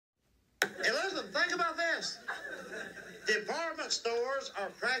Think about this. Department stores are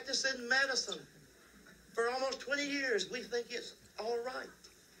practicing medicine for almost 20 years. We think it's all right.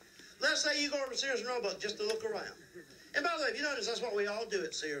 Let's say you go over to Sears and Roebuck just to look around. And by the way, if you notice, that's what we all do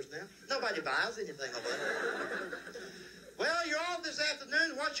at Sears now. Nobody buys anything over there. Well, you're off this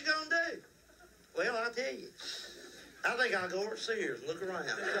afternoon. What you going to do? Well, I'll tell you. I think I'll go over to Sears and look around.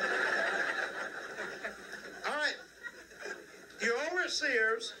 All right. You're over at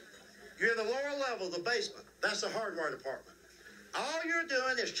Sears. You're in the lower level, the basement. That's the hardware department. All you're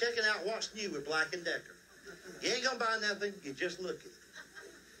doing is checking out what's new with Black & Decker. You ain't going to buy nothing. You're just looking.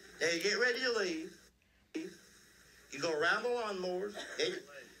 Now you get ready to leave. You go around the lawnmowers.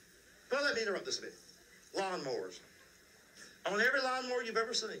 Well, let me interrupt this a bit. Lawnmowers. On every lawnmower you've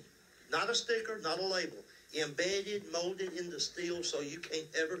ever seen. Not a sticker, not a label. Embedded, molded into steel so you can't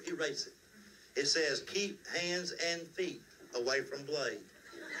ever erase it. It says, keep hands and feet away from blade.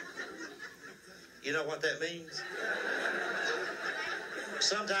 You know what that means?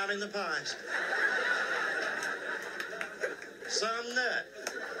 Sometime in the past, some nut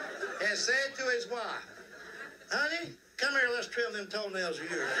has said to his wife, honey, come here, let's trim them toenails of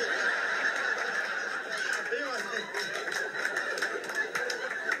yours.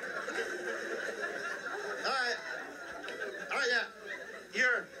 All right, now,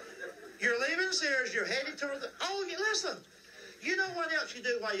 you're leaving Sears, you're headed toward the, listen, you know what else you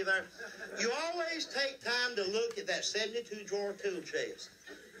do while you're there? You always take time to look at that 72-drawer tool chest.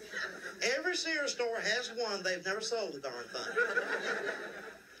 Every Sears store has one. They've never sold the darn thing.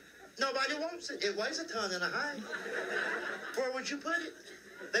 Nobody wants it. It weighs a ton and a half. Where would you put it?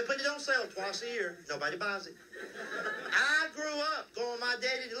 They put it on sale twice a year. Nobody buys it. I grew up going with my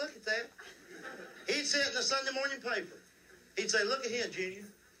daddy to look at that. He'd sit in the Sunday morning paper. He'd say, look at him, Junior.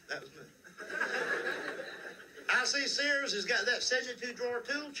 That was me. I see Sears has got that 72-drawer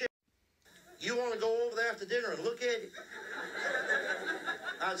tool chest. You want to go over there after dinner and look at it?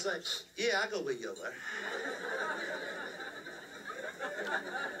 I'd say, yeah, I'll go with you over there.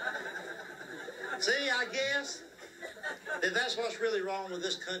 See, I guess that that's what's really wrong with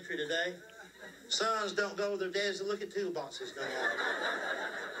this country today. Sons don't go with their dads to look at toolboxes no more.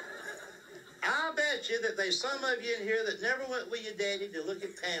 I bet you that there's some of you in here that never went with your daddy to look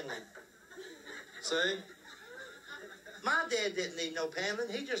at paneling. See? My dad didn't need no paneling.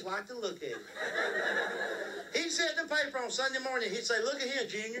 He just liked to look at it. He'd sit in the paper on Sunday morning. He'd say, look at here,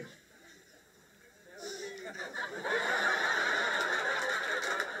 Junior.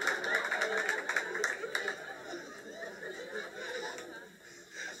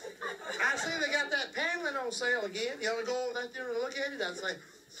 I see they got that paneling on sale again. You want to go over there and look at it? I'd say,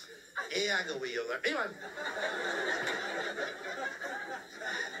 yeah, I go with you over there. Anyway.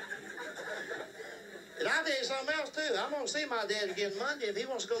 And I'll tell you something else, too. I'm going to see my dad again Monday. If he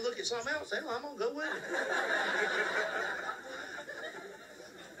wants to go look at something else, hell, I'm going to go with him.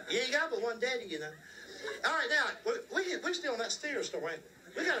 You ain't got but one daddy, you know. All right, now, we're still in that Sears store, ain't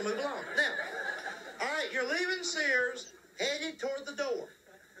we? We got to move along. Now, all right, you're leaving Sears, headed toward the door.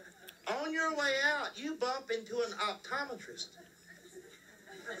 On your way out, you bump into an optometrist.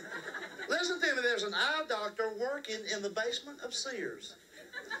 Listen to me, there's an eye doctor working in the basement of Sears.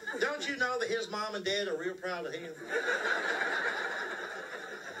 Don't you know that his mom and dad are real proud of him?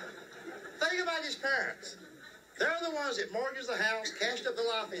 Think about his parents. They're the ones that mortgaged the house, cashed up the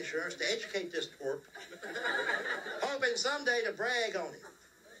life insurance to educate this twerp, hoping someday to brag on him.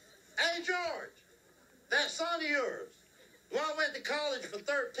 Hey, George, that son of yours, one went to college for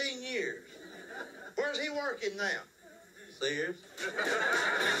 13 years. Where's he working now? Sears.